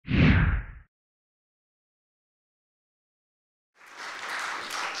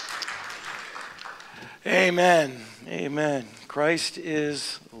Amen. Amen. Christ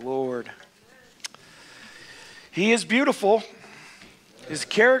is Lord. He is beautiful. His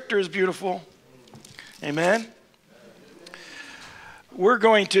character is beautiful. Amen. We're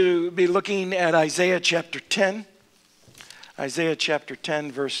going to be looking at Isaiah chapter 10. Isaiah chapter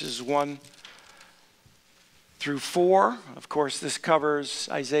 10, verses 1 through 4. Of course, this covers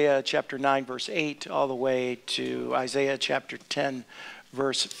Isaiah chapter 9, verse 8, all the way to Isaiah chapter 10,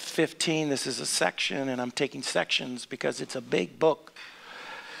 verse 15. This is a section, and I'm taking sections because it's a big book.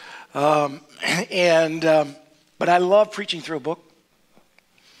 But I love preaching through a book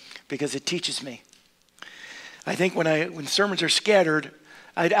because it teaches me. I think when sermons are scattered,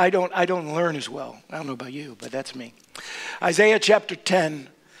 I don't learn as well. I don't know about you, but that's me. Isaiah chapter 10,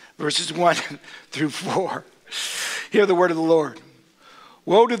 verses 1 through 4. Hear the word of the Lord.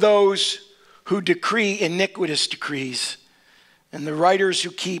 Woe to those who decree iniquitous decrees, and the writers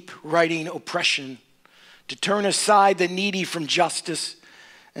who keep writing oppression, to turn aside the needy from justice,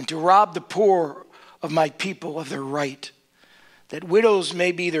 and to rob the poor of my people of their right, that widows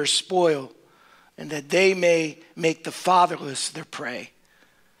may be their spoil, and that they may make the fatherless their prey.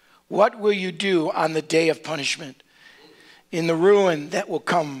 What will you do on the day of punishment, in the ruin that will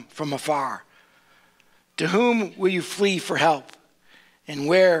come from afar? To whom will you flee for help, and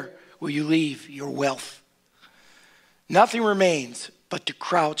where will you leave your wealth? Nothing remains but to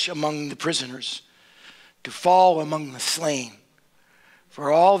crouch among the prisoners, to fall among the slain. For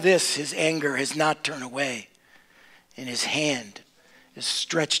all this his anger has not turned away, and his hand is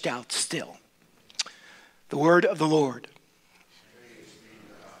stretched out still. The word of the Lord.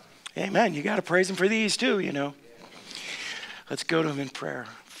 Amen. You got to praise him for these too, you know. Let's go to him in prayer.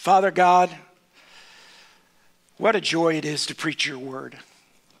 Father God, what a joy it is to preach your word.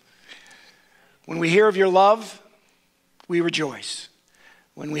 When we hear of your love, we rejoice.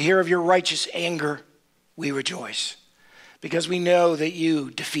 When we hear of your righteous anger, we rejoice. Because we know that you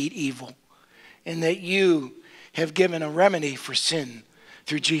defeat evil and that you have given a remedy for sin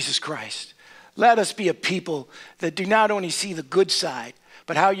through Jesus Christ. Let us be a people that do not only see the good side,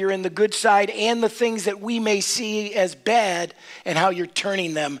 but how you're in the good side and the things that we may see as bad and how you're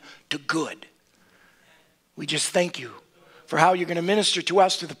turning them to good. We just thank you for how you're going to minister to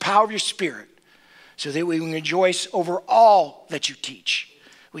us through the power of your Spirit so that we can rejoice over all that you teach.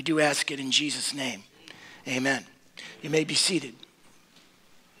 We do ask it in Jesus' name. Amen. You may be seated.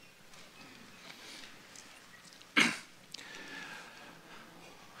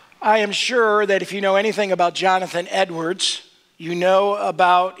 I am sure that if you know anything about Jonathan Edwards, you know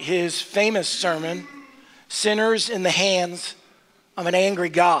about his famous sermon, Sinners in the Hands of an Angry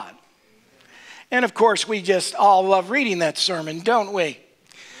God. And of course, we just all love reading that sermon, don't we?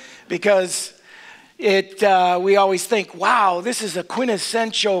 Because we always think, wow, this is a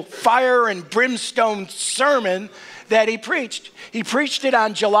quintessential fire and brimstone sermon that he preached. He preached it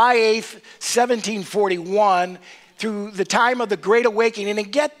on July 8th, 1741, through the time of the Great Awakening.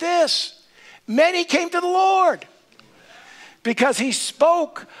 And get this, many came to the Lord because he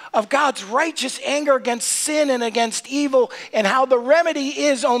spoke of God's righteous anger against sin and against evil and how the remedy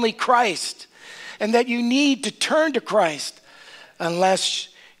is only Christ and that you need to turn to Christ unless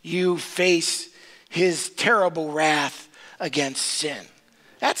you face his terrible wrath against sin.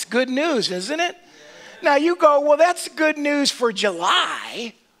 That's good news, isn't it? Now you go, well, that's good news for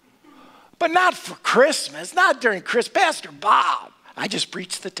July, but not for Christmas, not during Christmas. Pastor Bob, I just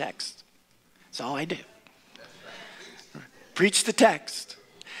preach the text. That's all I do. Preach the text.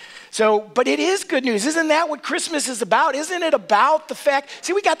 So, but it is good news. Isn't that what Christmas is about? Isn't it about the fact,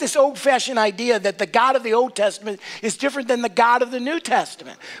 see, we got this old-fashioned idea that the God of the Old Testament is different than the God of the New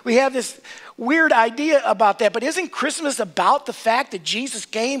Testament. We have this weird idea about that, but isn't Christmas about the fact that Jesus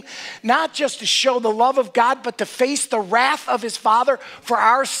came not just to show the love of God, but to face the wrath of his Father for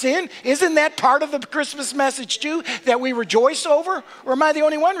our sin? Isn't that part of the Christmas message too, that we rejoice over? Or am I the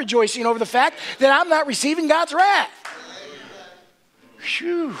only one rejoicing over the fact that I'm not receiving God's wrath?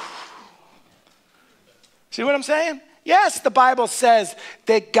 Phew. See what I'm saying? Yes, the Bible says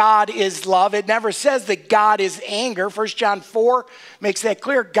that God is love. It never says that God is anger. 1 John 4 makes that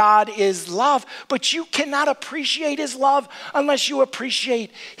clear. God is love. But you cannot appreciate his love unless you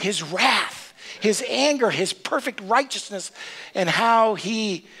appreciate his wrath, his anger, his perfect righteousness, and how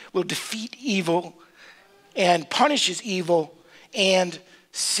he will defeat evil and punishes evil and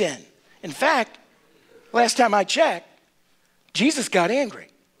sin. In fact, last time I checked, Jesus got angry.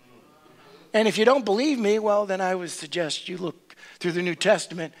 And if you don't believe me, well, then I would suggest you look through the New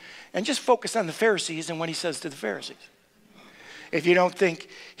Testament and just focus on the Pharisees and what he says to the Pharisees. If you don't think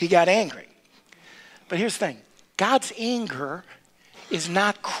he got angry. But here's the thing. God's anger is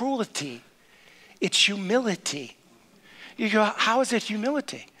not cruelty. It's humility. You go, how is it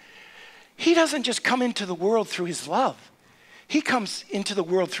humility? He doesn't just come into the world through his love. He comes into the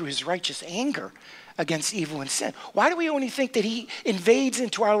world through his righteous anger against evil and sin. Why do we only think that he invades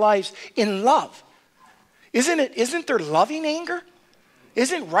into our lives in love? Isn't there loving anger?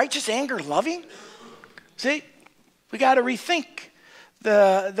 Isn't righteous anger loving? See, we got to rethink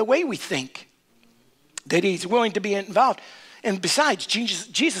the way we think, that he's willing to be involved. And besides,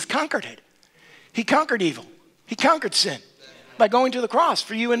 Jesus conquered it. He conquered evil. He conquered sin by going to the cross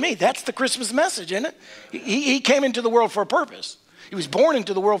for you and me. That's the Christmas message, isn't it? He came into the world for a purpose. He was born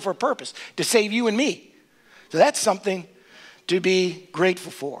into the world for a purpose, to save you and me. So that's something to be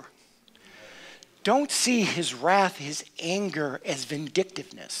grateful for. Don't see his wrath, his anger as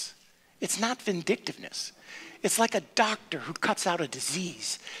vindictiveness. It's not vindictiveness. It's like a doctor who cuts out a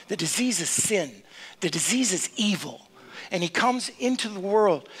disease. The disease is sin. The disease is evil. And he comes into the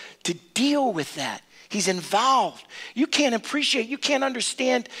world to deal with that. He's involved. You can't appreciate, you can't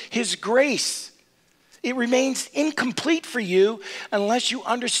understand his grace. It remains incomplete for you unless you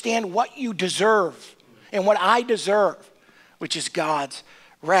understand what you deserve and what I deserve, which is God's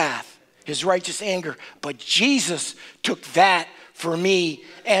wrath, his righteous anger. But Jesus took that for me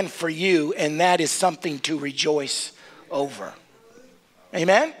and for you, and that is something to rejoice over.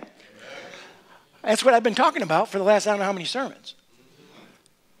 Amen? That's what I've been talking about for the last I don't know how many sermons.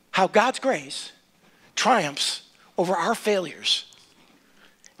 How God's grace triumphs over our failures,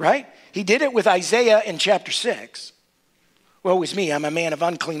 right? He did it with Isaiah in chapter 6. Woe is me, I'm a man of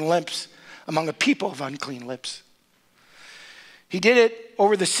unclean lips among a people of unclean lips. He did it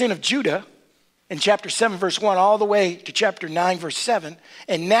over the sin of Judah in chapter 7, verse 1, all the way to chapter 9, verse 7.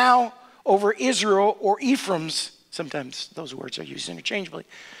 And now over Israel or Ephraim's, sometimes those words are used interchangeably,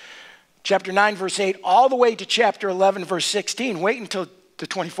 chapter 9, verse 8, all the way to chapter 11, verse 16. Wait until the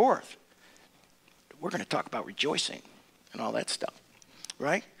 24th. We're going to talk about rejoicing and all that stuff,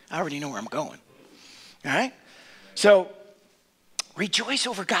 right? I already know where I'm going, all right? So rejoice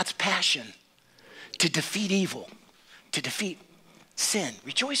over God's passion to defeat evil, to defeat sin.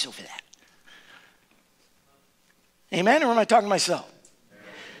 Rejoice over that. Amen? Or am I talking to myself?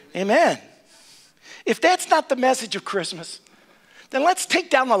 Amen. If that's not the message of Christmas, then let's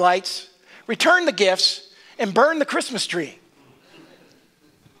take down the lights, return the gifts, and burn the Christmas tree.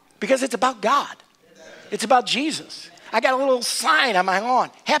 Because it's about God. It's about Jesus. I got a little sign on my lawn.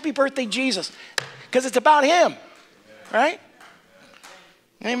 Happy birthday, Jesus. Because it's about him. Right?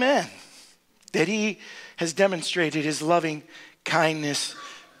 Amen. That he has demonstrated his loving kindness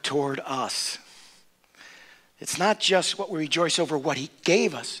toward us. It's not just what we rejoice over, what he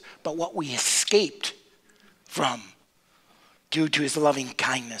gave us, but what we escaped from due to his loving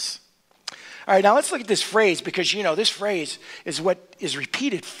kindness. All right, now let's look at this phrase, because you know this phrase is what is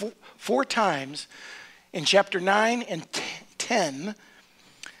repeated four times in chapter 9 and 10.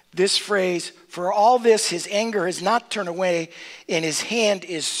 This phrase, for all this his anger has not turned away and his hand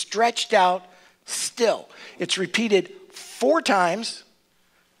is stretched out still. It's repeated 4 times.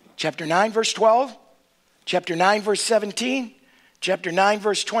 Chapter 9 verse 12, chapter 9 verse 17, chapter 9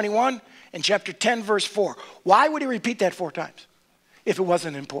 verse 21, and chapter 10 verse 4. Why would he repeat that 4 times if it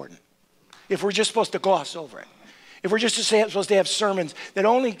wasn't important? If we're just supposed to gloss over it? If we're just supposed to have sermons that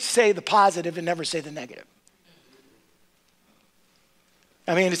only say the positive and never say the negative?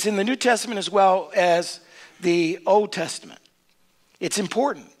 I mean, it's in the New Testament as well as the Old Testament. It's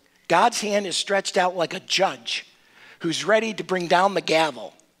important. God's hand is stretched out like a judge who's ready to bring down the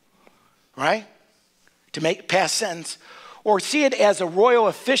gavel, right? To pass sentence. Or see it as a royal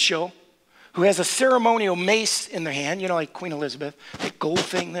official who has a ceremonial mace in their hand, you know, like Queen Elizabeth, the gold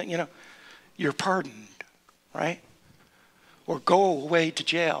thing that, you know, you're pardoned, right? Or go away to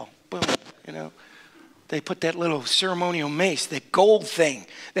jail, boom, you know. They put that little ceremonial mace, that gold thing,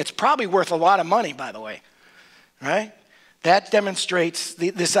 that's probably worth a lot of money, by the way, right? That demonstrates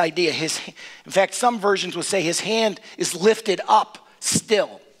this idea. In fact, some versions will say his hand is lifted up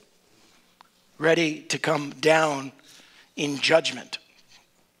still, ready to come down in judgment.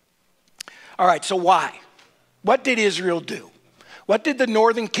 All right, so why? What did Israel do? What did the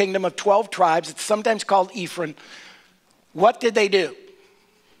northern kingdom of 12 tribes, it's sometimes called Ephraim, what did they do?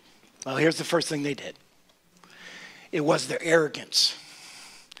 Well, here's the first thing they did. It was their arrogance.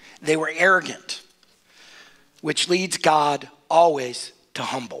 They were arrogant, which leads God always to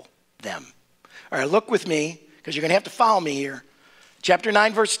humble them. All right, look with me, because you're going to have to follow me here. Chapter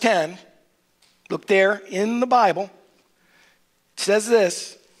 9, verse 10. Look there in the Bible. It says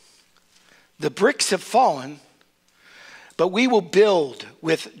this, the bricks have fallen, but we will build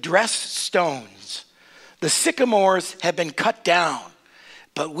with dressed stones. The sycamores have been cut down.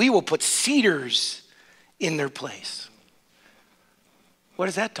 but we will put cedars in their place. What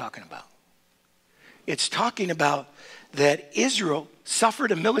is that talking about? It's talking about that Israel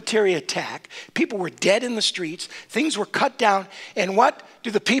suffered a military attack. People were dead in the streets. Things were cut down. And what do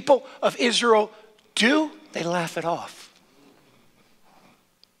the people of Israel do? They laugh it off.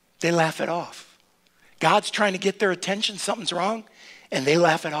 They laugh it off. God's trying to get their attention. Something's wrong. And they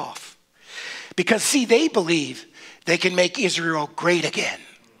laugh it off. Because, see, they believe they can make Israel great again.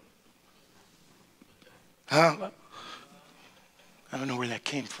 Huh? I don't know where that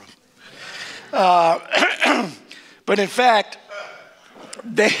came from. But in fact,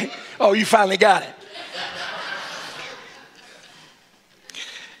 you finally got it.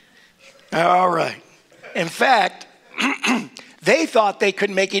 All right. In fact, they thought they could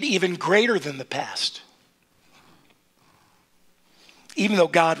make it even greater than the past. Even though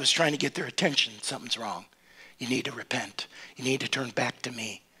God was trying to get their attention, something's wrong. You need to repent. You need to turn back to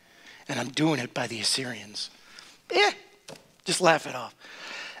me. And I'm doing it by the Assyrians. Just laugh it off.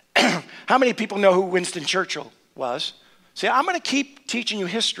 How many people know who Winston Churchill was? See, I'm going to keep teaching you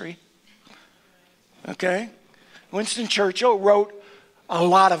history. Okay? Winston Churchill wrote a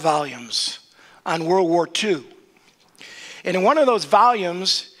lot of volumes on World War II. And in one of those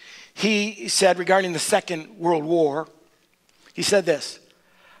volumes, he said regarding the Second World War, he said this: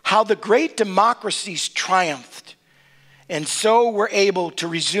 how the great democracies triumphed and so were able to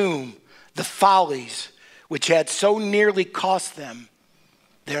resume the follies which had so nearly cost them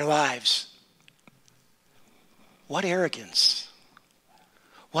their lives. What arrogance.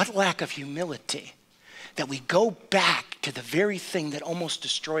 What lack of humility that we go back to the very thing that almost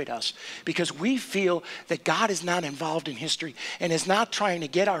destroyed us because we feel that God is not involved in history and is not trying to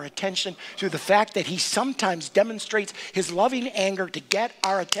get our attention through the fact that he sometimes demonstrates his loving anger to get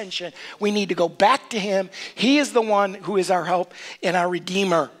our attention. We need to go back to him. He is the one who is our help and our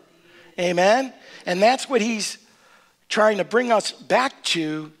Redeemer. Amen? And that's what he's trying to bring us back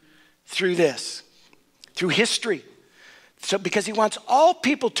to through this, through history. So because he wants all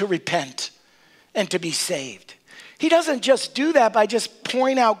people to repent and to be saved. He doesn't just do that by just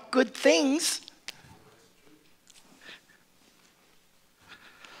pouring out good things.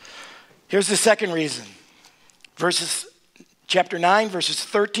 Here's the second reason. Chapter 9, verses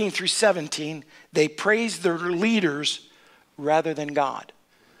 13 through 17, they praise their leaders rather than God.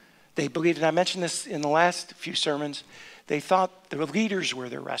 They believed, and I mentioned this in the last few sermons, they thought the leaders were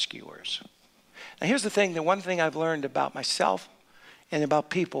their rescuers. Now here's the thing, the one thing I've learned about myself and about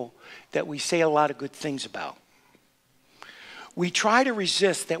people that we say a lot of good things about. We try to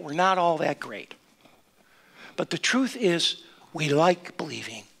resist that we're not all that great. But the truth is, we like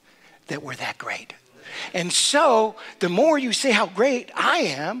believing that we're that great. And so, the more you say how great I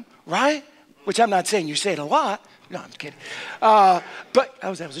am, right? Which I'm not saying you say it a lot. No, I'm kidding. But that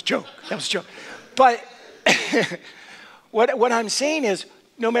was a joke. That was a joke. But what I'm saying is,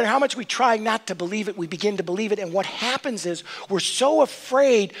 no matter how much we try not to believe it, we begin to believe it. And what happens is we're so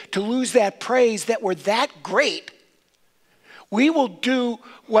afraid to lose that praise that we're that great. We will do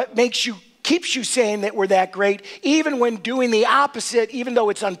what keeps you saying that we're that great, even when doing the opposite, even though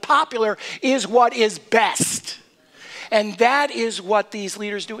it's unpopular, is what is best. And that is what these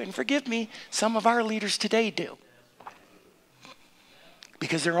leaders do. And forgive me, some of our leaders today do.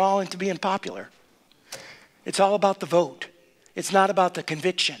 Because they're all into being popular. It's all about the vote. It's not about the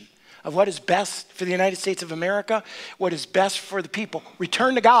conviction of what is best for the United States of America, what is best for the people.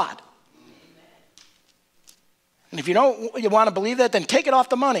 Return to God. And if you want to believe that, then take it off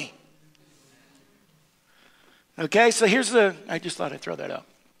the money. Okay, so I just thought I'd throw that out.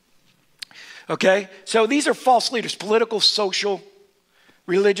 Okay, so these are false leaders, political, social,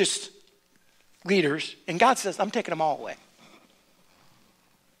 religious leaders. And God says, I'm taking them all away.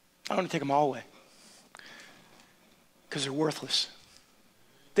 I want to take them all away. Because they're worthless.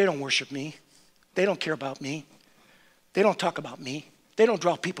 They don't worship me. They don't care about me. They don't talk about me. They don't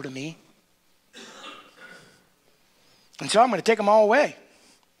draw people to me. And so I'm going to take them all away.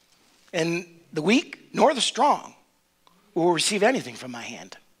 And the weak nor the strong will receive anything from my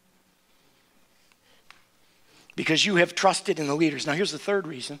hand. Because you have trusted in the leaders. Now here's the third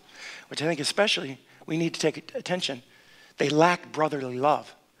reason, which I think especially we need to take attention. They lack brotherly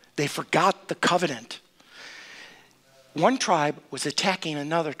love. They forgot the covenant. One tribe was attacking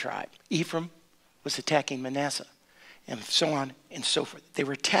another tribe. Ephraim was attacking Manasseh, and so on and so forth. They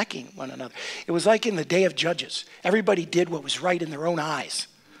were attacking one another. It was like in the day of Judges. Everybody did what was right in their own eyes,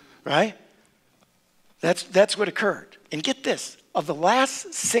 right? That's what occurred. And get this, of the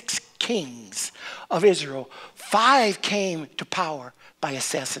last 6 kings of Israel, 5 came to power by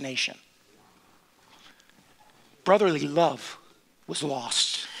assassination. Brotherly love was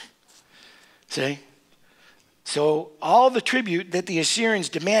lost. See? So all the tribute that the Assyrians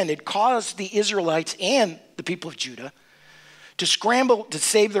demanded caused the Israelites and the people of Judah to scramble to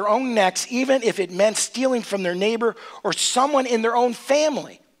save their own necks, even if it meant stealing from their neighbor or someone in their own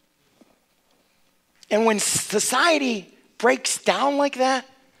family. And when society breaks down like that,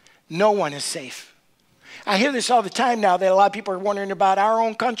 no one is safe. I hear this all the time now that a lot of people are wondering about our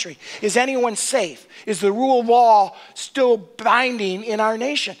own country. Is anyone safe? Is the rule of law still binding in our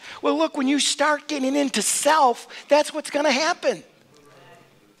nation? Well, look, when you start getting into self, that's what's going to happen.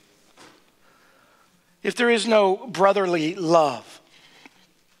 If there is no brotherly love,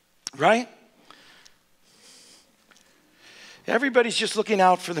 right? Everybody's just looking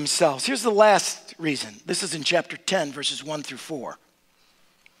out for themselves. Here's the last reason. This is in chapter 10, verses 1 through 4.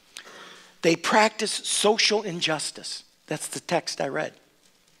 They practice social injustice. That's the text I read.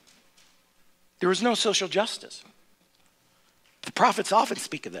 There is no social justice. The prophets often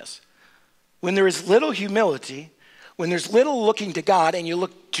speak of this. When there is little humility, when there's little looking to God and you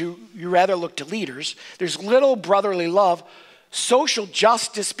rather look to leaders, there's little brotherly love, social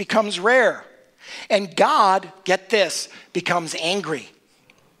justice becomes rare. And God, get this, becomes angry.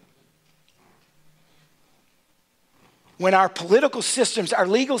 When our political systems, our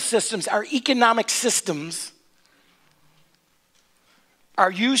legal systems, our economic systems are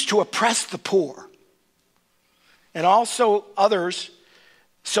used to oppress the poor and also others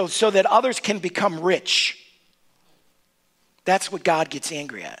so that others can become rich, that's what God gets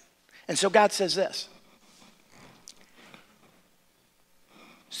angry at. And so God says this.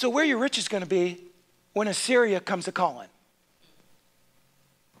 So where your rich is going to be when Assyria comes a-calling?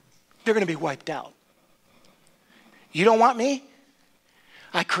 They're going to be wiped out. You don't want me?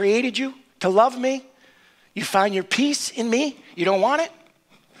 I created you to love me. You find your peace in me. You don't want it?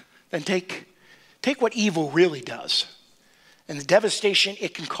 Then take what evil really does and the devastation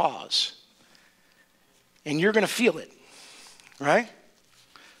it can cause. And you're going to feel it, right?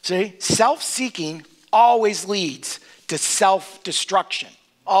 See, self-seeking always leads to self-destruction,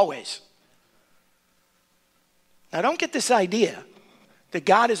 always. Now don't get this idea that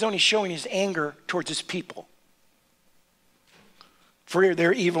God is only showing his anger towards his people for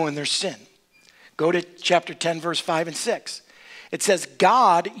their evil and their sin. Go to chapter 10, verse 5 and 6. It says,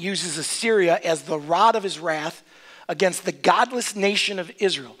 God uses Assyria as the rod of his wrath against the godless nation of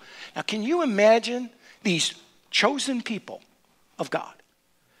Israel. Now, can you imagine these chosen people of God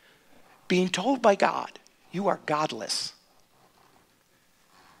being told by God, you are godless?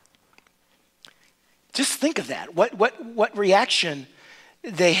 Just think of that. What reaction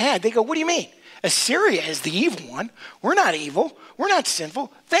they had. They go, what do you mean? Assyria is the evil one. We're not evil. We're not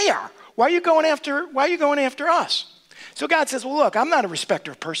sinful. They are. Why are you going after us? So God says, well, look, I'm not a respecter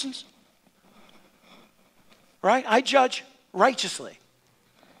of persons. Right? I judge righteously.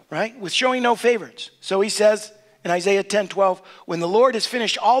 Right? With showing no favorites. So he says in Isaiah 10:12, when the Lord has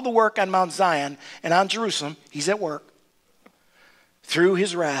finished all the work on Mount Zion and on Jerusalem, he's at work through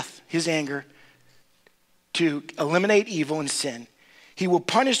his wrath, his anger, to eliminate evil and sin. He will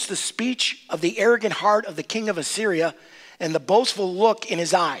punish the speech of the arrogant heart of the king of Assyria and the boastful look in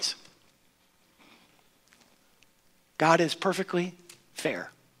his eyes. God is perfectly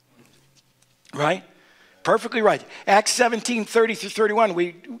fair. Right? Perfectly right. Acts 17:30 through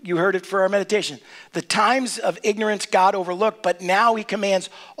 31, you heard it for our meditation. The times of ignorance God overlooked, but now he commands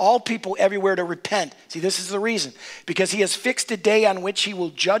all people everywhere to repent. See, this is the reason. Because he has fixed a day on which he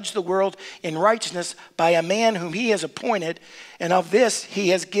will judge the world in righteousness by a man whom he has appointed, and of this he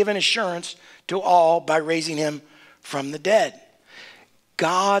has given assurance to all by raising him from the dead.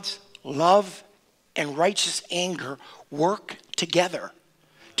 God's love and righteous anger work together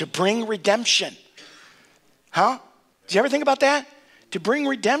to bring redemption. Huh? Did you ever think about that? To bring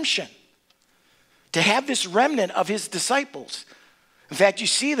redemption. To have this remnant of his disciples. In fact, you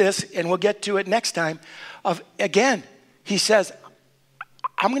see this, and we'll get to it next time. Again, he says,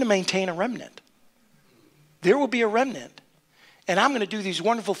 I'm going to maintain a remnant. There will be a remnant. And I'm going to do these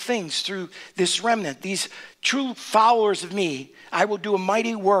wonderful things through this remnant. These true followers of me, I will do a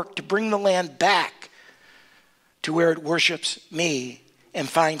mighty work to bring the land back to where it worships me and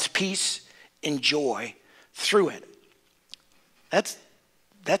finds peace and joy through it. That's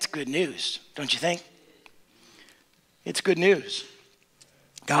good news, don't you think? It's good news.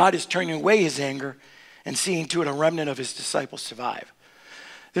 God is turning away his anger and seeing to it a remnant of his disciples survive.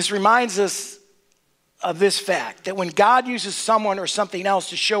 This reminds us of this fact, that when God uses someone or something else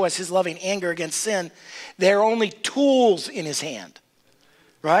to show us his loving anger against sin, they're only tools in his hand,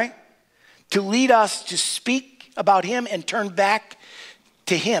 right? To lead us to speak about him and turn back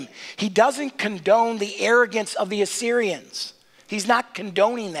to him. He doesn't condone the arrogance of the Assyrians. He's not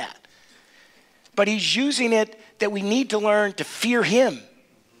condoning that. But he's using it that we need to learn to fear him,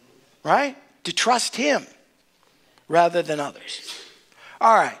 right? To trust him rather than others.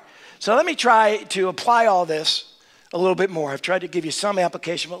 All right, so let me try to apply all this a little bit more. I've tried to give you some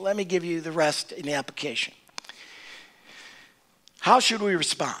application, but let me give you the rest in the application. How should we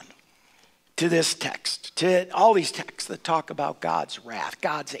respond to this text, to all these texts that talk about God's wrath,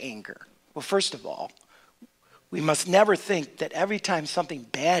 God's anger? Well, first of all, we must never think that every time something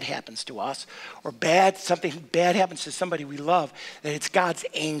bad happens to us or something bad happens to somebody we love, that it's God's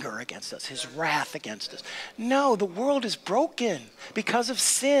anger against us, his wrath against us. No, the world is broken because of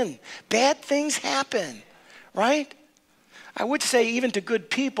sin. Bad things happen, right? I would say even to good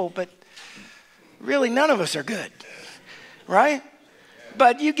people, but really none of us are good, right?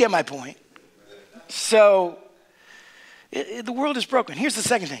 But you get my point. So the world is broken. Here's the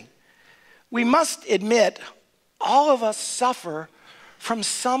second thing. We must admit all of us suffer from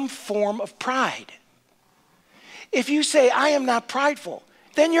some form of pride. If you say, I am not prideful,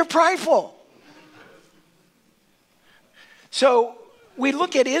 then you're prideful. So we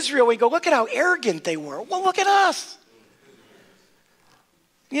look at Israel, we go, look at how arrogant they were. Well, look at us.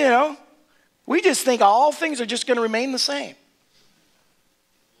 You know, we just think all things are just going to remain the same.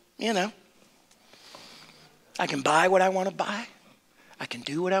 You know, I can buy what I want to buy. I can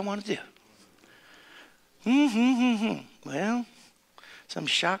do what I want to do. Well, some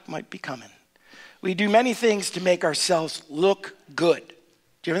shock might be coming. We do many things to make ourselves look good.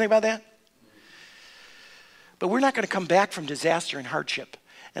 Do you ever think about that? But we're not going to come back from disaster and hardship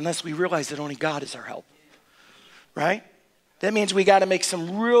unless we realize that only God is our help. Right? That means we got to make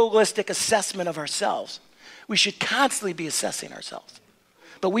some realistic assessment of ourselves. We should constantly be assessing ourselves.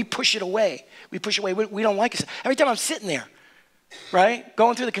 But we push it away. We push it away. We don't like it. Every time I'm sitting there, right,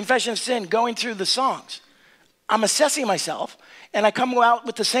 going through the confession of sin, going through the songs, I'm assessing myself, and I come out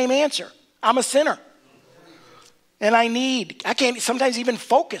with the same answer. I'm a sinner. And I can't sometimes even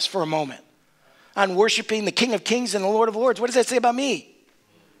focus for a moment on worshiping the King of Kings and the Lord of Lords. What does that say about me?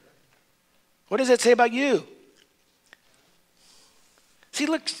 What does that say about you? See,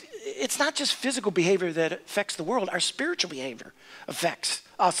 look, it's not just physical behavior that affects the world. Our spiritual behavior affects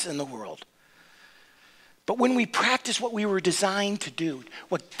us in the world. But when we practice what we were designed to do,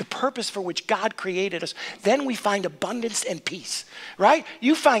 what the purpose for which God created us, then we find abundance and peace, right?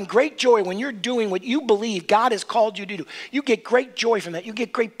 You find great joy when you're doing what you believe God has called you to do. You get great joy from that. You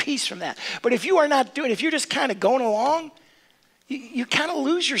get great peace from that. But if you are not doing, if you're just kind of going along, you kind of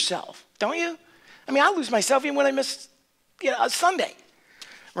lose yourself, don't you? I mean, I lose myself even when I miss, a Sunday,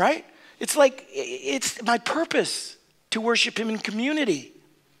 right? It's like, it's my purpose to worship him in community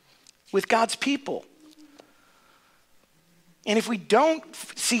with God's people. And if we don't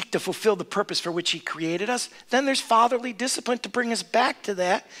seek to fulfill the purpose for which he created us, then there's fatherly discipline to bring us back to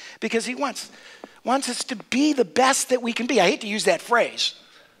that, because he wants us to be the best that we can be. I hate to use that phrase.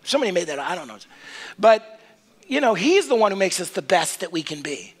 Somebody made that, I don't know. But, he's the one who makes us the best that we can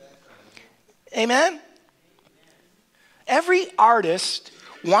be. Amen? Every artist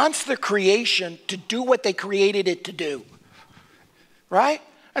wants the creation to do what they created it to do. Right?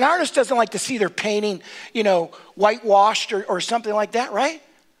 An artist doesn't like to see their painting, whitewashed or something like that, right?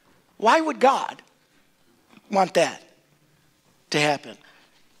 Why would God want that to happen?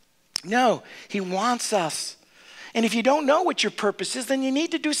 No, he wants us. And if you don't know what your purpose is, then you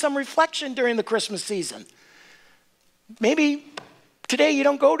need to do some reflection during the Christmas season. Maybe today you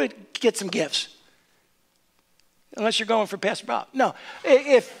don't go to get some gifts, unless you're going for Pastor Bob. No,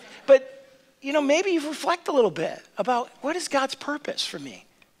 but maybe you reflect a little bit about what is God's purpose for me.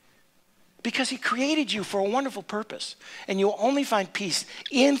 Because he created you for a wonderful purpose. And you'll only find peace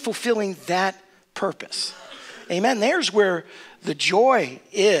in fulfilling that purpose. Amen. There's where the joy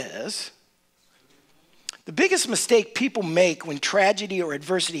is. The biggest mistake people make when tragedy or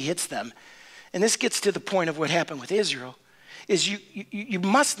adversity hits them, and this gets to the point of what happened with Israel, is you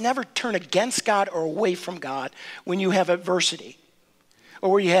must never turn against God or away from God when you have adversity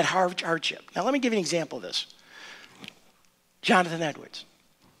or where you had hardship. Now, let me give you an example of this. Jonathan Edwards.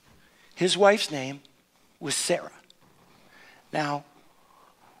 His wife's name was Sarah. Now,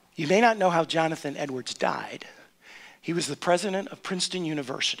 you may not know how Jonathan Edwards died. He was the president of Princeton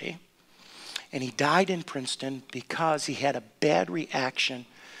University, and he died in Princeton because he had a bad reaction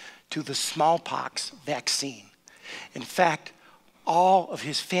to the smallpox vaccine. In fact, all of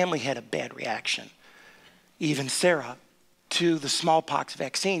his family had a bad reaction, even Sarah, to the smallpox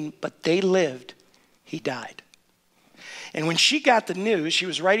vaccine, but they lived, he died. And when she got the news, she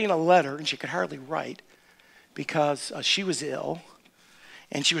was writing a letter, and she could hardly write because she was ill.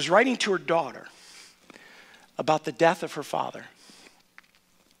 And she was writing to her daughter about the death of her father.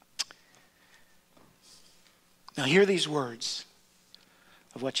 Now hear these words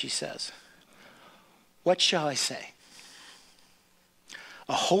of what she says. What shall I say?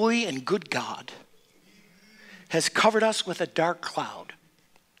 A holy and good God has covered us with a dark cloud.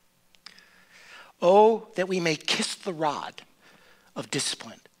 Oh, that we may kiss the rod of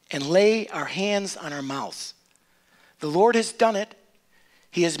discipline and lay our hands on our mouths. The Lord has done it.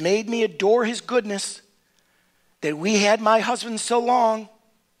 He has made me adore his goodness, that we had my husband so long,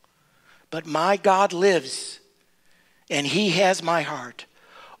 but my God lives, and he has my heart.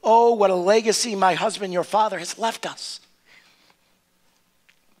 Oh, what a legacy my husband, your father, has left us.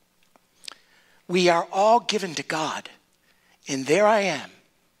 We are all given to God, and there I am,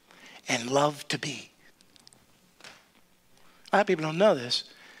 and love to be. A lot of people don't know this,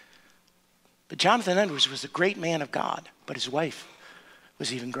 but Jonathan Edwards was a great man of God, but his wife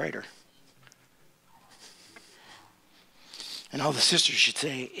was even greater. And all the sisters should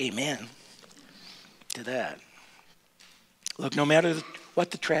say amen to that. Look, no matter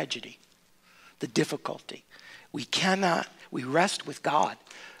what the tragedy, the difficulty, we rest with God.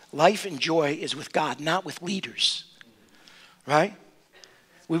 Life and joy is with God, not with leaders, right?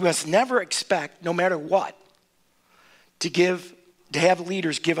 We must never expect, no matter what, to have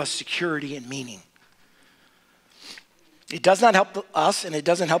leaders give us security and meaning. It does not help us, and it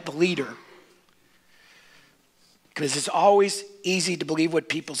doesn't help the leader, because it's always easy to believe what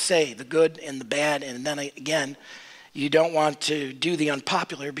people say, the good and the bad, and then again, you don't want to do the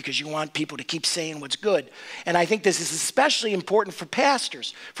unpopular because you want people to keep saying what's good. And I think this is especially important for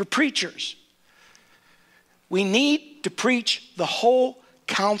pastors, for preachers. We need to preach the whole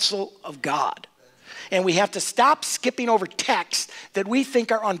counsel of God. And we have to stop skipping over texts that we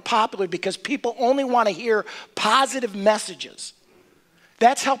think are unpopular because people only want to hear positive messages.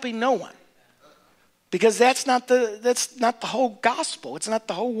 That's helping no one. Because that's not the whole gospel. It's not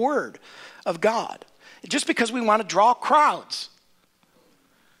the whole word of God. Just because we want to draw crowds.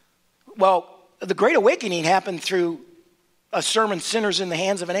 Well, the Great Awakening happened through a sermon, Sinners in the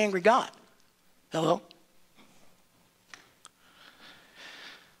Hands of an Angry God. Hello?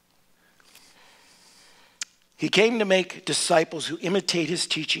 He came to make disciples who imitate his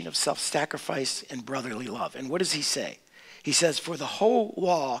teaching of self-sacrifice and brotherly love. And what does he say? He says, for the whole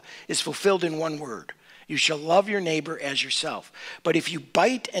law is fulfilled in one word. You shall love your neighbor as yourself. But if you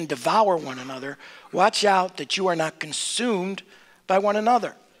bite and devour one another, watch out that you are not consumed by one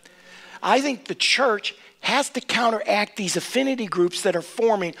another. I think the church has to counteract these affinity groups that are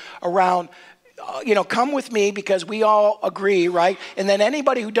forming around, come with me because we all agree, right? And then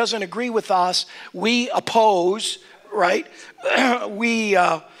anybody who doesn't agree with us, we oppose, right?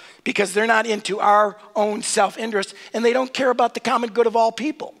 Because they're not into our own self-interest, and they don't care about the common good of all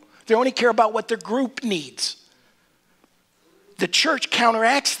people. They only care about what their group needs. The church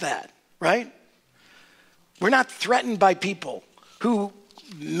counteracts that, right? We're not threatened by people who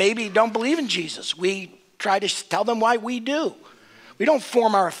maybe don't believe in Jesus. We try to tell them why we do. We don't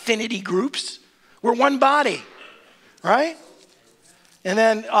form our affinity groups. We're one body, right? And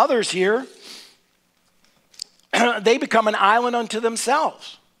then others here, they become an island unto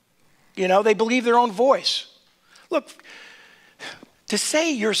themselves. They believe their own voice. Look, to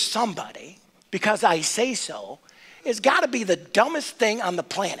say you're somebody because I say so has got to be the dumbest thing on the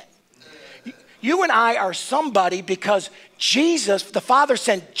planet. You and I are somebody because Jesus, the Father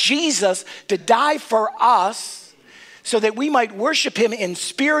sent Jesus to die for us so that we might worship him in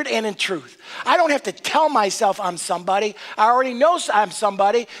spirit and in truth. I don't have to tell myself I'm somebody. I already know I'm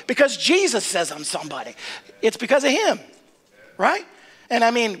somebody because Jesus says I'm somebody. It's because of him, right? And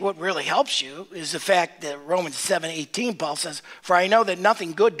I mean, what really helps you is the fact that Romans 7:18, Paul says, for I know that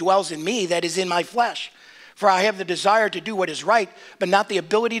nothing good dwells in me, that is in my flesh. For I have the desire to do what is right, but not the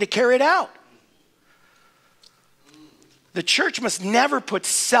ability to carry it out. The church must never put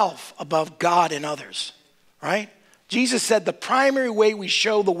self above God and others, right? Jesus said the primary way we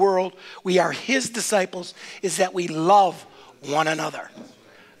show the world we are his disciples is that we love one another,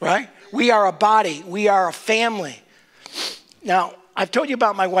 right? We are a body. We are a family. Now, I've told you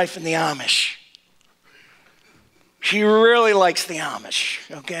about my wife in the Amish. She really likes the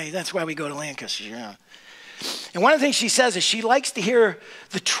Amish, okay? That's why we go to Lancaster, yeah. And one of the things she says is she likes to hear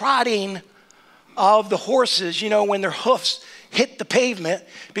the trotting of the horses, when their hoofs hit the pavement,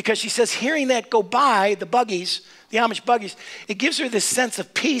 because she says hearing that go by, the buggies, the Amish buggies, it gives her this sense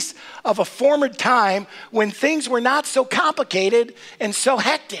of peace of a former time when things were not so complicated and so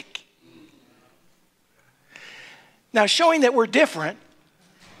hectic. Now, showing that we're different,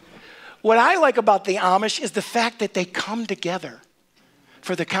 what I like about the Amish is the fact that they come together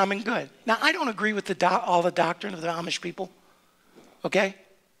for the common good. Now, I don't agree with all the doctrine of the Amish people, okay?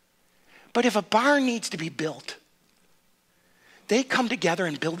 But if a barn needs to be built they come together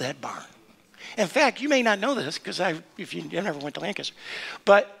and build that barn. In fact, you may not know this because if you never went to Lancaster,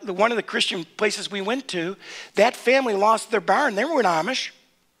 but one of the Christian places we went to, that family lost their barn. They weren't Amish,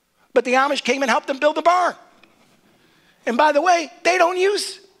 but the Amish came and helped them build the barn. And by the way, they don't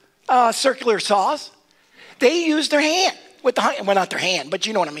use circular saws. They use their hand. Well, not their hand, but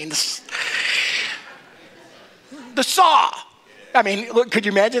you know what I mean. The saw. I mean, look, could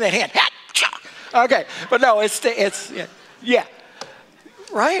you imagine that hand? Okay, but no, yeah.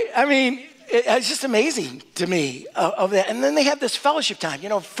 Right? I mean, it's just amazing to me of that. And then they have this fellowship time,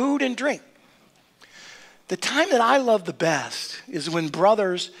 food and drink. The time that I love the best is when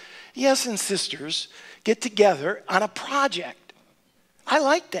brothers, yes, and sisters get together on a project. I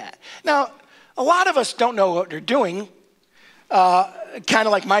like that. Now, a lot of us don't know what they're doing, kind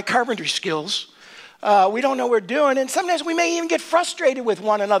of like my carpentry skills. We don't know what we're doing, and sometimes we may even get frustrated with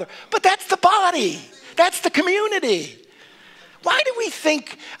one another. But that's the body. That's the community. Why do we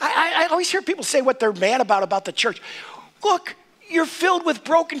think, I always hear people say what they're mad about the church. Look, you're filled with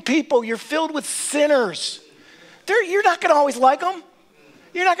broken people. You're filled with sinners. You're not going to always like them.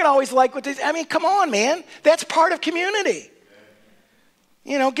 You're not going to always like what they, I mean, come on, man. That's part of community.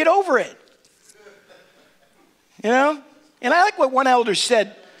 Get over it. And I like what one elder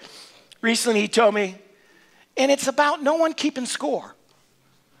said recently. He told me, and it's about no one keeping score.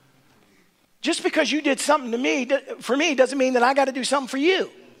 Just because you did something for me doesn't mean that I got to do something for you.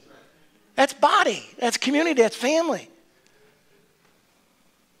 That's body. That's community. That's family.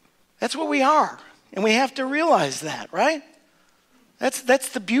 That's what we are. And we have to realize that, right? That's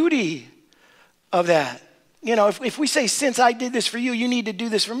the beauty of that. If we say, since I did this for you, you need to do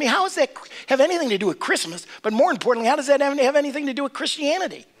this for me, how does that have anything to do with Christmas? But more importantly, how does that have anything to do with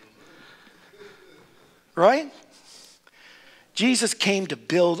Christianity? Right? Jesus came to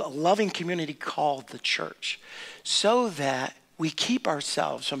build a loving community called the church so that we keep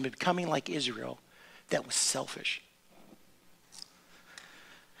ourselves from becoming like Israel that was selfish.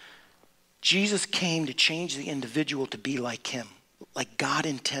 Jesus came to change the individual to be like him, like God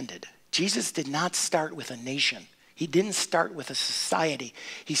intended. Jesus did not start with a nation. He didn't start with a society.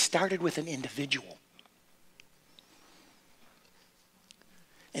 He started with an individual.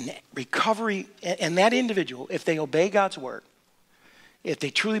 And recovery, and that individual, if they obey God's word, if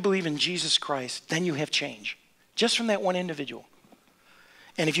they truly believe in Jesus Christ, then you have change. Just from that one individual.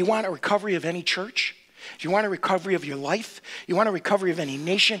 And if you want a recovery of any church, if you want a recovery of your life, you want a recovery of any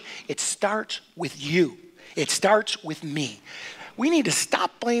nation, it starts with you. It starts with me. We need to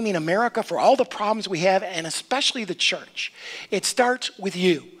stop blaming America for all the problems we have, and especially the church. It starts with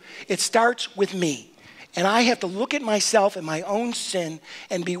you. It starts with me. And I have to look at myself and my own sin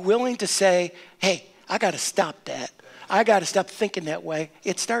and be willing to say, hey, I got to stop that. I got to stop thinking that way.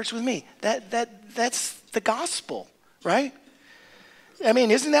 It starts with me. That's the gospel, right? I mean,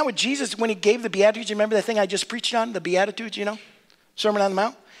 isn't that what Jesus, when he gave the Beatitudes, you remember that thing I just preached on, the Beatitudes, Sermon on the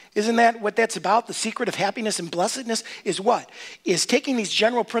Mount? Isn't that what that's about? The secret of happiness and blessedness is what? Is taking these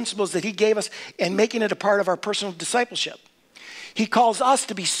general principles that he gave us and making it a part of our personal discipleship. He calls us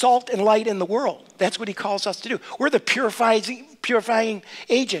to be salt and light in the world. That's what he calls us to do. We're the purifying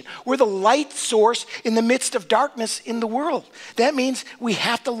agent. We're the light source in the midst of darkness in the world. That means we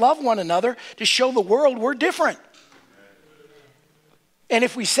have to love one another to show the world we're different. And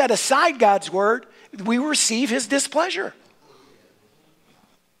if we set aside God's word, we receive his displeasure.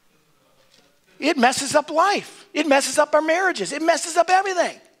 It messes up life. It messes up our marriages. It messes up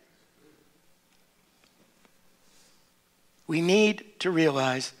everything. We need to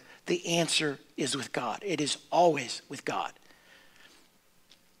realize the answer is with God. It is always with God.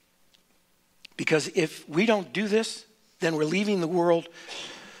 Because if we don't do this, then we're leaving the world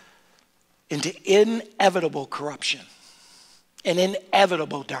into inevitable corruption and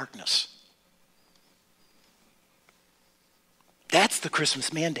inevitable darkness. That's the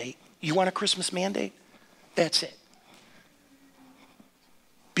Christmas mandate. You want a Christmas mandate? That's it.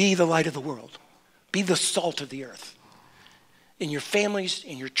 Be the light of the world. Be the salt of the earth. In your families,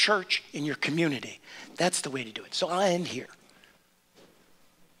 in your church, in your community. That's the way to do it. So I'll end here.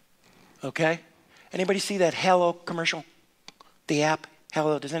 Okay? Anybody see that Hello commercial? The app,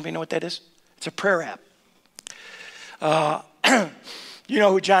 Hello, does anybody know what that is? It's a prayer app. You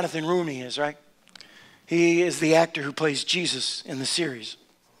know who Jonathan Roumie is, right? He is the actor who plays Jesus in the series,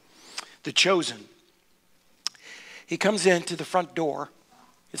 The Chosen. He comes into the front door.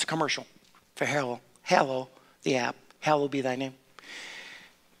 It's a commercial for Hello. Hello, the app. Hallowed be thy name.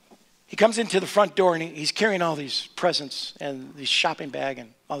 He comes into the front door and he's carrying all these presents and this shopping bag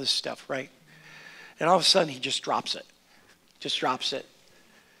and all this stuff, right? And all of a sudden he just drops it. Just drops it.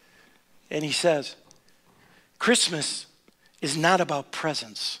 And he says, Christmas is not about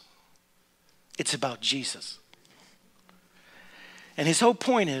presents. It's about Jesus. And his whole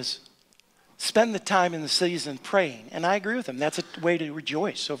point is, spend the time in the season praying. And I agree with him. That's a way to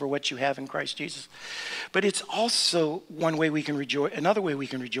rejoice over what you have in Christ Jesus. But it's also one way we can rejoice. Another way we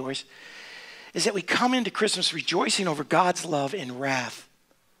can rejoice is that we come into Christmas rejoicing over God's love and wrath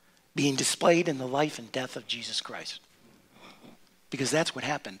being displayed in the life and death of Jesus Christ. Because that's what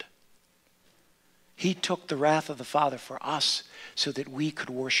happened. He took the wrath of the Father for us so that we could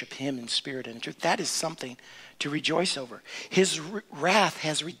worship him in spirit and in truth. That is something to rejoice over. His wrath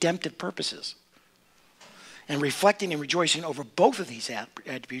has redemptive purposes. And reflecting and rejoicing over both of these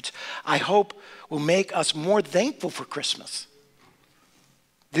attributes, I hope will make us more thankful for Christmas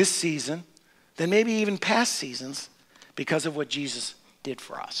this season than maybe even past seasons because of what Jesus did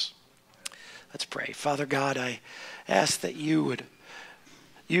for us. Let's pray. Father God, I ask that you would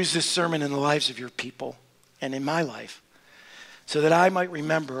use this sermon in the lives of your people and in my life so that I might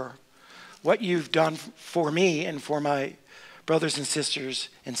remember what you've done for me and for my brothers and sisters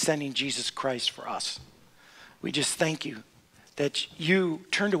in sending Jesus Christ for us. We just thank you that you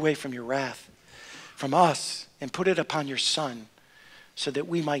turned away from your wrath from us and put it upon your Son so that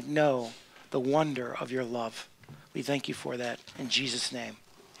we might know the wonder of your love. We thank you for that. In Jesus' name,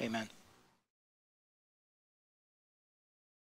 amen.